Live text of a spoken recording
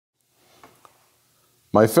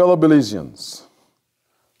My fellow Belizeans,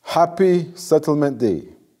 happy Settlement Day.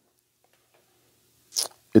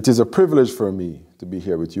 It is a privilege for me to be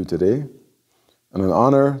here with you today and an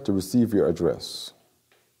honor to receive your address.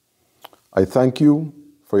 I thank you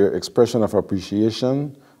for your expression of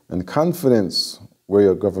appreciation and confidence where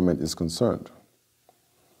your government is concerned.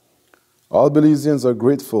 All Belizeans are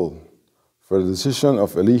grateful for the decision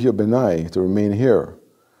of Eligio Benai to remain here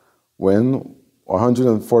when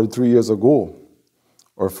 143 years ago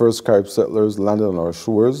our first Carib settlers landed on our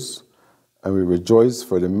shores, and we rejoice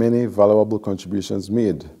for the many valuable contributions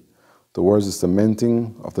made towards the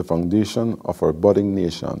cementing of the foundation of our budding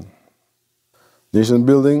nation. Nation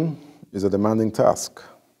building is a demanding task.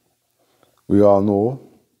 We all know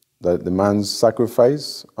that it demands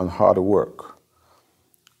sacrifice and hard work.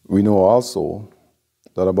 We know also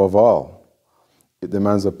that above all, it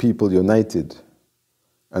demands a people united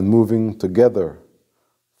and moving together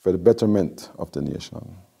for the betterment of the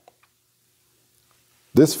nation.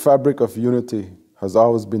 This fabric of unity has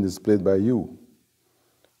always been displayed by you.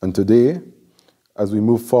 And today, as we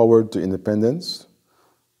move forward to independence,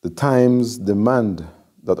 the times demand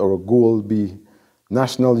that our goal be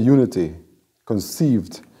national unity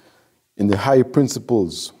conceived in the high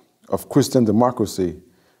principles of Christian democracy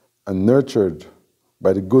and nurtured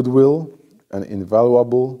by the goodwill and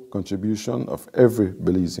invaluable contribution of every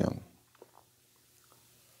Belizean.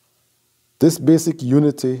 This basic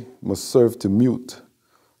unity must serve to mute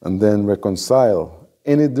and then reconcile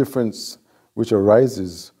any difference which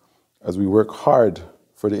arises as we work hard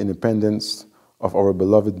for the independence of our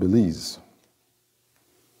beloved Belize.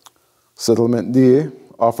 Settlement Day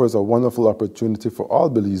offers a wonderful opportunity for all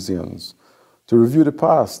Belizeans to review the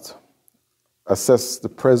past, assess the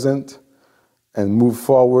present, and move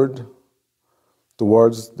forward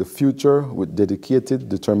towards the future with dedicated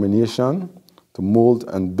determination to mold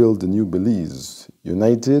and build the new Belize,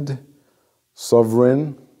 united,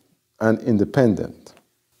 sovereign, and independent.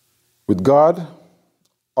 With God,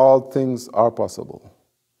 all things are possible,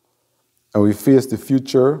 and we face the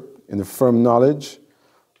future in the firm knowledge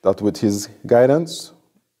that with His guidance,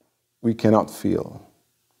 we cannot fail.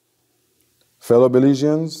 Fellow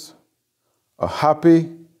Belizeans, a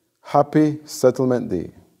happy Settlement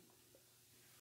Day.